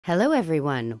Hello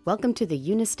everyone, welcome to the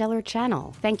Unistellar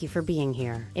channel. Thank you for being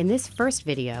here. In this first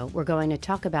video, we're going to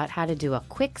talk about how to do a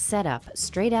quick setup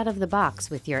straight out of the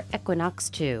box with your eQuinox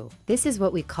 2. This is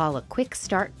what we call a quick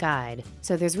start guide,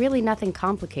 so there's really nothing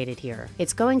complicated here.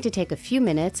 It's going to take a few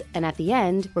minutes, and at the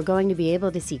end, we're going to be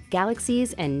able to see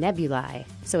galaxies and nebulae.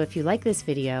 So if you like this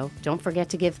video, don't forget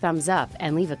to give thumbs up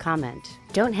and leave a comment.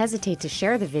 Don't hesitate to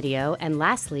share the video, and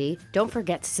lastly, don't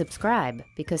forget to subscribe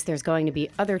because there's going to be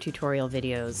other tutorial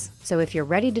videos. So if you're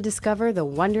ready to discover the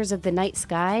wonders of the night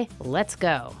sky, let's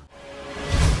go!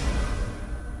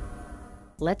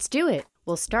 Let's do it!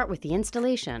 We'll start with the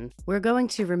installation. We're going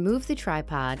to remove the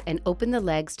tripod and open the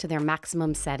legs to their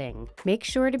maximum setting. Make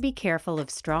sure to be careful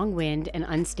of strong wind and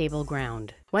unstable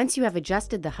ground. Once you have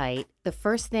adjusted the height, the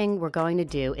first thing we're going to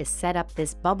do is set up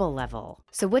this bubble level.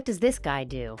 So what does this guy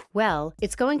do? Well,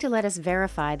 it's going to let us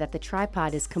verify that the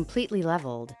tripod is completely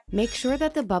leveled. Make sure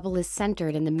that the bubble is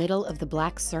centered in the middle of the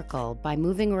black circle by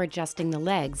moving or adjusting the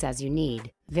legs as you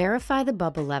need. Verify the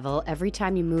bubble level every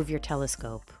time you move your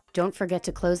telescope. Don't forget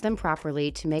to close them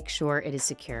properly to make sure it is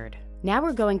secured. Now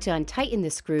we're going to untighten the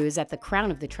screws at the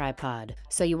crown of the tripod.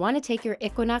 So you want to take your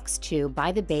eQuinox 2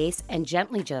 by the base and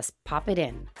gently just pop it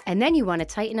in. And then you want to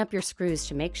tighten up your screws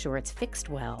to make sure it's fixed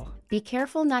well. Be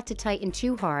careful not to tighten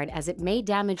too hard as it may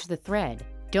damage the thread.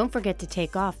 Don't forget to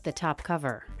take off the top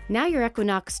cover. Now your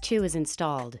eQuinox 2 is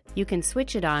installed. You can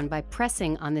switch it on by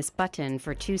pressing on this button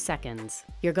for 2 seconds.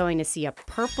 You're going to see a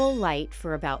purple light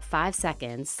for about 5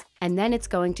 seconds, and then it's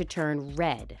going to turn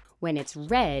red. When it's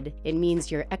red, it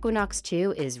means your eQuinox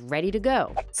 2 is ready to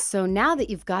go. So now that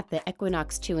you've got the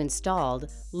eQuinox 2 installed,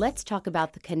 let's talk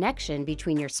about the connection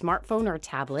between your smartphone or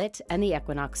tablet and the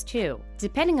eQuinox 2.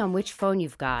 Depending on which phone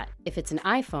you've got, if it's an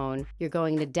iPhone, you're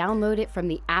going to download it from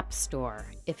the App Store.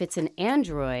 If it's an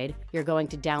Android, you're going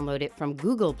to download it from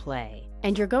Google Play.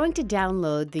 And you're going to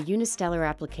download the Unistellar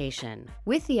application.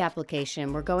 With the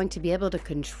application, we're going to be able to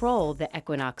control the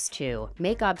eQuinox 2,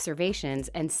 make observations,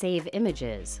 and save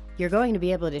images. You're going to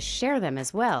be able to share them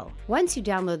as well. Once you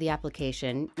download the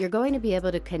application, you're going to be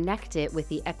able to connect it with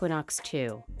the eQuinox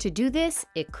 2. To do this,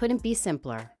 it couldn't be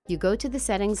simpler. You go to the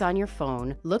settings on your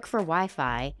phone, look for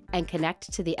Wi-Fi, and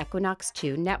connect to the eQuinox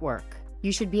 2 network.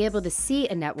 You should be able to see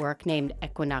a network named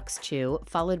eQuinox 2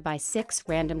 followed by 6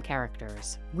 random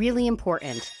characters. Really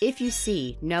important, if you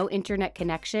see no internet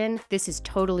connection, this is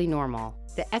totally normal.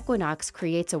 The eQuinox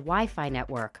creates a Wi-Fi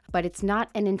network, but it's not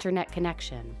an internet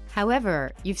connection.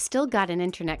 However, you've still got an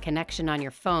internet connection on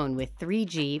your phone with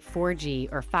 3G, 4G,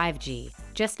 or 5G,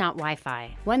 just not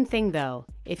Wi-Fi. One thing though,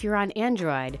 if you're on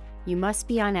Android, you must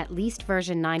be on at least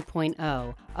version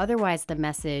 9.0, otherwise the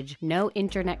message, "No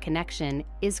internet connection,"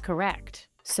 is correct.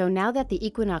 So now that the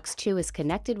eQuinox 2 is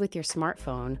connected with your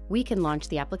smartphone, we can launch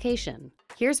the application.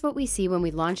 Here's what we see when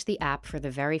we launch the app for the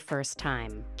very first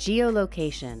time.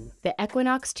 Geolocation. The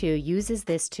eQuinox 2 uses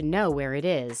this to know where it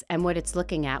is and what it's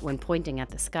looking at when pointing at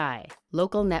the sky.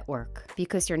 Local network.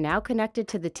 Because you're now connected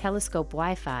to the telescope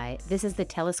Wi-Fi, this is the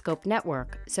telescope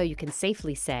network, so you can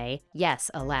safely say,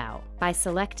 "Yes, allow." By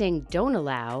selecting "Don't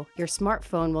allow," your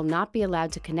smartphone will not be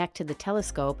allowed to connect to the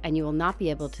telescope and you will not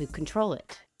be able to control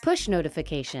it. Push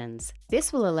notifications.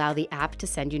 This will allow the app to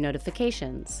send you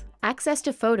notifications. Access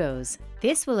to photos.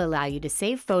 This will allow you to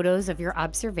save photos of your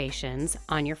observations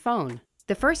on your phone.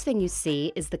 The first thing you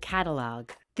see is the catalog.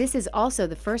 This is also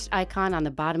the first icon on the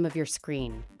bottom of your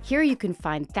screen. Here you can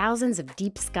find thousands of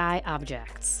deep sky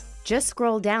objects. Just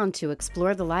scroll down to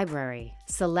explore the library.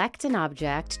 Select an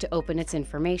object to open its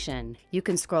information. You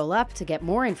can scroll up to get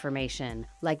more information,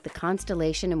 like the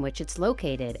constellation in which it's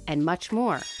located, and much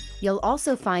more. You'll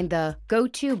also find the Go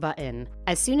To button.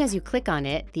 As soon as you click on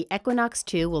it, the eQuinox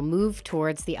 2 will move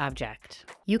towards the object.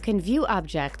 You can view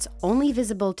objects only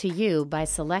visible to you by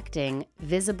selecting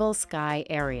Visible Sky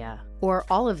Area, or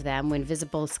all of them when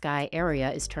Visible Sky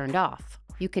Area is turned off.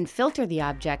 You can filter the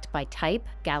object by type,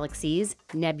 galaxies,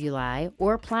 nebulae,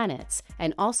 or planets,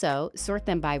 and also sort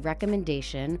them by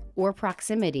recommendation or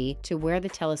proximity to where the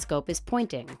telescope is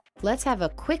pointing. Let's have a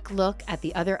quick look at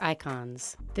the other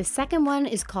icons. The second one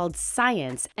is called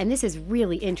Science, and this is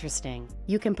really interesting.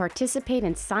 You can participate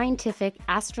in scientific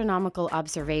astronomical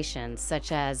observations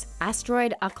such as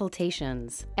asteroid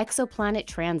occultations, exoplanet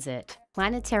transit,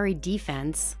 planetary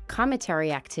defense,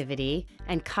 cometary activity,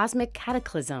 and cosmic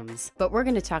cataclysms, but we're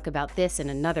going to talk about this in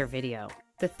another video.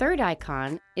 The third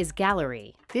icon is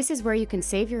Gallery. This is where you can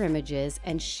save your images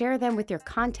and share them with your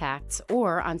contacts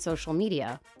or on social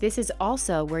media. This is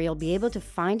also where you'll be able to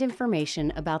find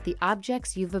information about the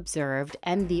objects you've observed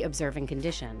and the observing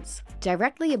conditions.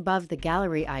 Directly above the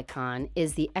Gallery icon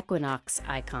is the eQuinox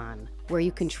icon, where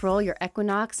you control your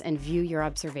equinox and view your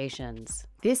observations.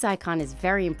 This icon is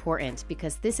very important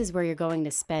because this is where you're going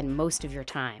to spend most of your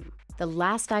time. The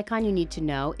last icon you need to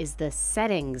know is the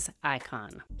Settings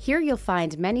icon. Here you'll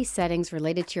find many settings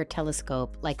related to your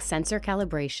telescope, like sensor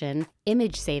calibration,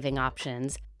 image saving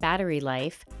options, battery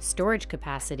life, storage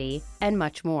capacity, and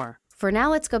much more. For now,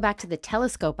 let's go back to the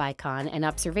telescope icon and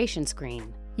observation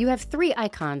screen. You have 3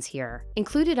 icons here.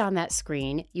 Included on that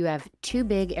screen, you have 2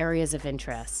 big areas of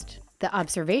interest: the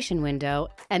observation window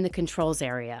and the controls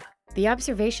area. The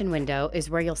observation window is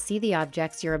where you'll see the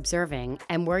objects you're observing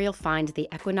and where you'll find the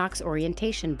equinox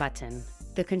orientation button.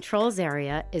 The controls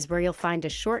area is where you'll find a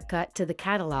shortcut to the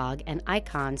catalog and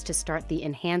icons to start the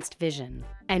enhanced vision,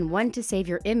 and one to save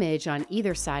your image on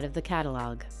either side of the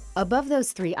catalog. Above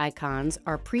those 3 icons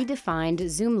are predefined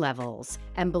zoom levels,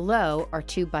 and below are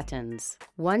 2 buttons,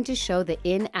 one to show the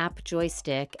in-app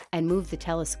joystick and move the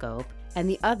telescope, and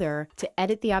the other to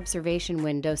edit the observation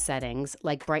window settings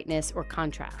like brightness or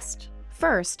contrast.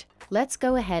 First, let's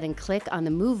go ahead and click on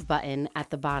the Move button at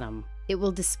the bottom. It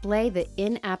will display the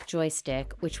in-app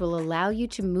joystick, which will allow you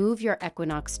to move your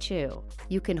Equinox 2.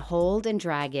 You can hold and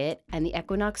drag it, and the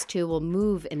Equinox 2 will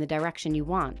move in the direction you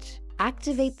want.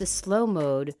 Activate the slow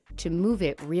mode to move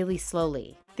it really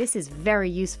slowly. This is very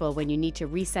useful when you need to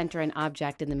recenter an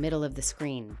object in the middle of the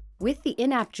screen. With the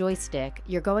in-app joystick,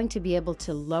 you're going to be able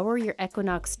to lower your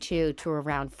Equinox 2 to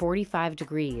around 45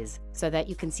 degrees so that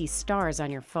you can see stars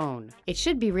on your phone. It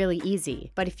should be really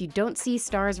easy, but if you don't see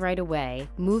stars right away,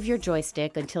 move your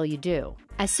joystick until you do.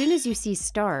 As soon as you see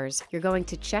stars, you're going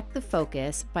to check the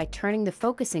focus by turning the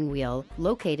focusing wheel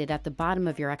located at the bottom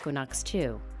of your Equinox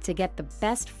 2. To get the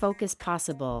best focus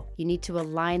possible, you need to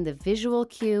align the visual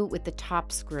cue with the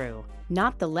top screw,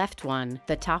 not the left one,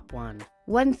 the top one.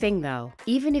 One thing though,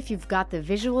 even if you've got the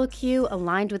visual cue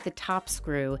aligned with the top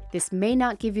screw, this may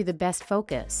not give you the best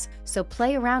focus, so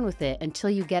play around with it until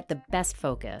you get the best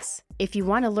focus. If you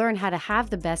want to learn how to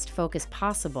have the best focus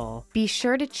possible, be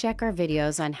sure to check our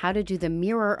videos on how to do the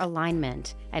mirror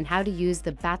alignment and how to use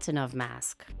the Batonov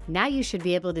mask. Now you should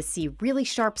be able to see really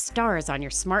sharp stars on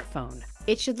your smartphone.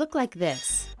 It should look like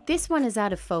this. This one is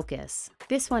out of focus.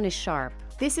 This one is sharp.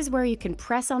 This is where you can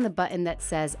press on the button that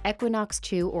says Equinox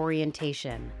 2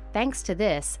 Orientation. Thanks to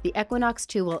this, the Equinox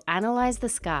 2 will analyze the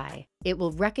sky, it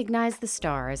will recognize the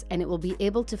stars, and it will be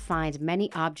able to find many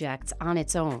objects on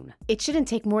its own. It shouldn't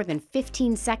take more than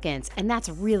 15 seconds, and that's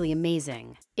really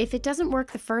amazing. If it doesn't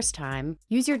work the first time,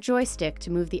 use your joystick to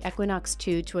move the Equinox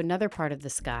 2 to another part of the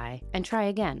sky and try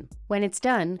again. When it's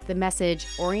done, the message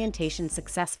 "Orientation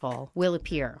Successful" will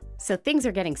appear. So things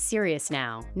are getting serious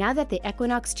now. Now that the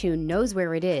Equinox 2 knows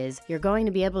where it is, you're going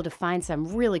to be able to find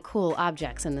some really cool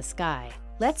objects in the sky.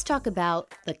 Let's talk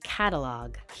about the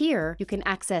catalog. Here, you can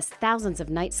access thousands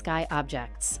of night sky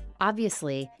objects.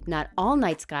 Obviously, not all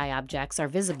night sky objects are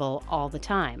visible all the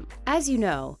time. As you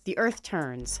know, the Earth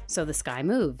turns, so the sky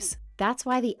moves. That's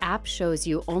why the app shows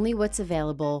you only what's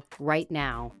available right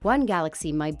now. One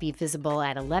galaxy might be visible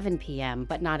at 11 p.m.,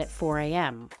 but not at 4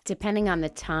 a.m. Depending on the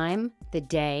time, the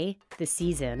day, the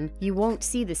season, you won't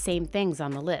see the same things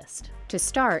on the list. To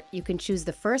start, you can choose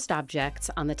the first objects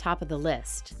on the top of the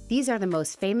list. These are the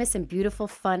most famous and beautiful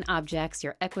fun objects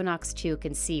your Equinox 2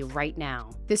 can see right now.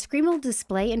 The screen will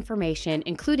display information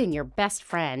including your best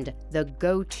friend, the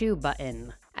Go To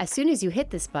button. As soon as you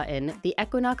hit this button, the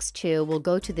Equinox 2 will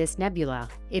go to this nebula.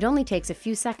 It only takes a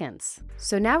few seconds.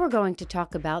 So now we're going to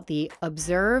talk about the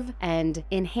Observe and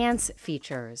Enhance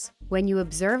features. When you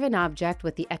observe an object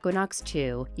with the Equinox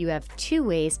 2, you have 2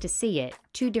 ways to see it,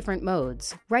 2 different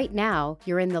modes. Right now,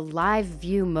 you're in the live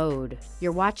view mode.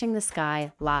 You're watching the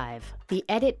sky live. The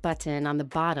Edit button on the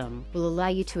bottom will allow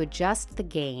you to adjust the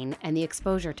gain and the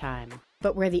exposure time.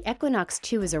 But where the Equinox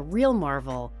 2 is a real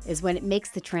marvel is when it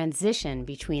makes the transition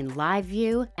between live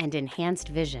view and enhanced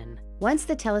vision. Once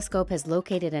the telescope has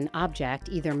located an object,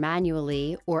 either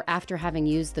manually or after having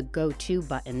used the Go To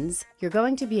buttons, you're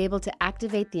going to be able to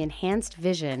activate the enhanced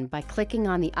vision by clicking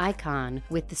on the icon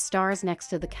with the stars next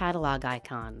to the catalog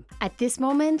icon. At this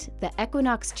moment, the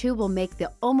Equinox 2 will make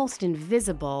the almost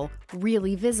invisible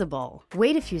really visible.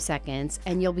 Wait a few seconds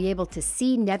and you'll be able to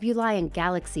see nebulae and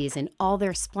galaxies in all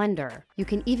their splendor. You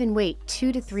can even wait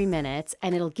 2 to 3 minutes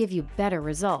and it'll give you better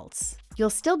results. You'll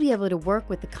still be able to work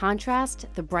with the contrast,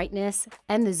 the brightness,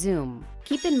 and the zoom.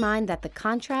 Keep in mind that the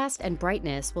contrast and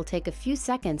brightness will take a few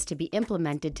seconds to be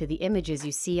implemented to the images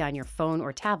you see on your phone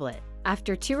or tablet.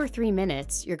 After 2 or 3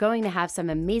 minutes, you're going to have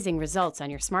some amazing results on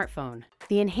your smartphone.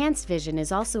 The enhanced vision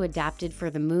is also adapted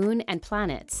for the moon and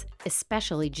planets,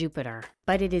 especially Jupiter.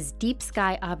 But it is deep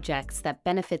sky objects that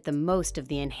benefit the most of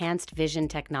the enhanced vision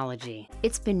technology.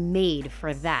 It's been made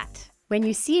for that. When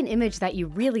you see an image that you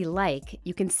really like,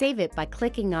 you can save it by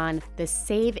clicking on the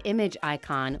Save Image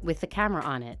icon with the camera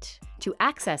on it. To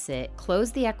access it, close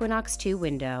the eQuinox 2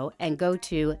 window and go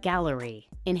to Gallery.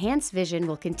 Enhanced vision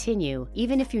will continue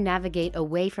even if you navigate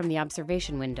away from the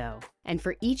observation window. And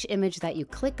for each image that you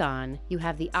click on, you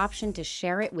have the option to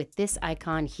share it with this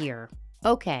icon here.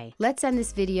 Okay, let's end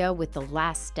this video with the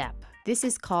last step. This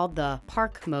is called the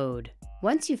Park mode.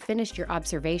 Once you've finished your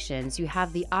observations, you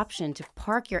have the option to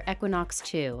park your eQuinox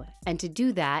 2, and to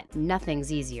do that,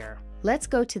 nothing's easier. Let's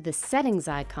go to the Settings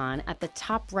icon at the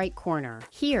top right corner.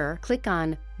 Here, click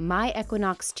on My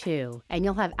eQuinox 2, and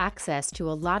you'll have access to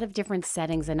a lot of different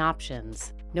settings and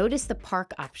options. Notice the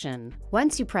Park option.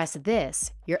 Once you press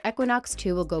this, your eQuinox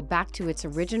 2 will go back to its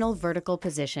original vertical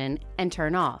position and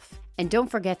turn off. And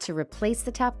don't forget to replace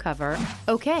the top cover.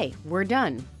 Okay, we're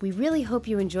done. We really hope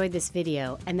you enjoyed this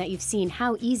video and that you've seen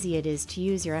how easy it is to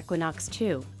use your eQuinox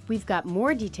 2. We've got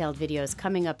more detailed videos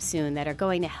coming up soon that are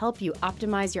going to help you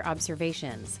optimize your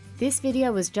observations. This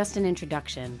video was just an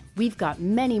introduction. We've got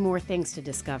many more things to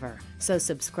discover. So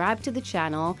subscribe to the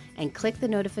channel and click the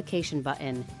notification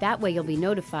button. That way you'll be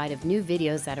notified of new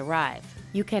videos that arrive.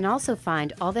 You can also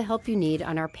find all the help you need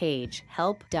on our page,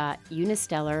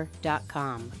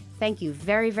 help.unistellar.com. Thank you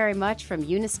very, very much from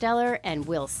Unistellar, and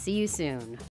we'll see you soon.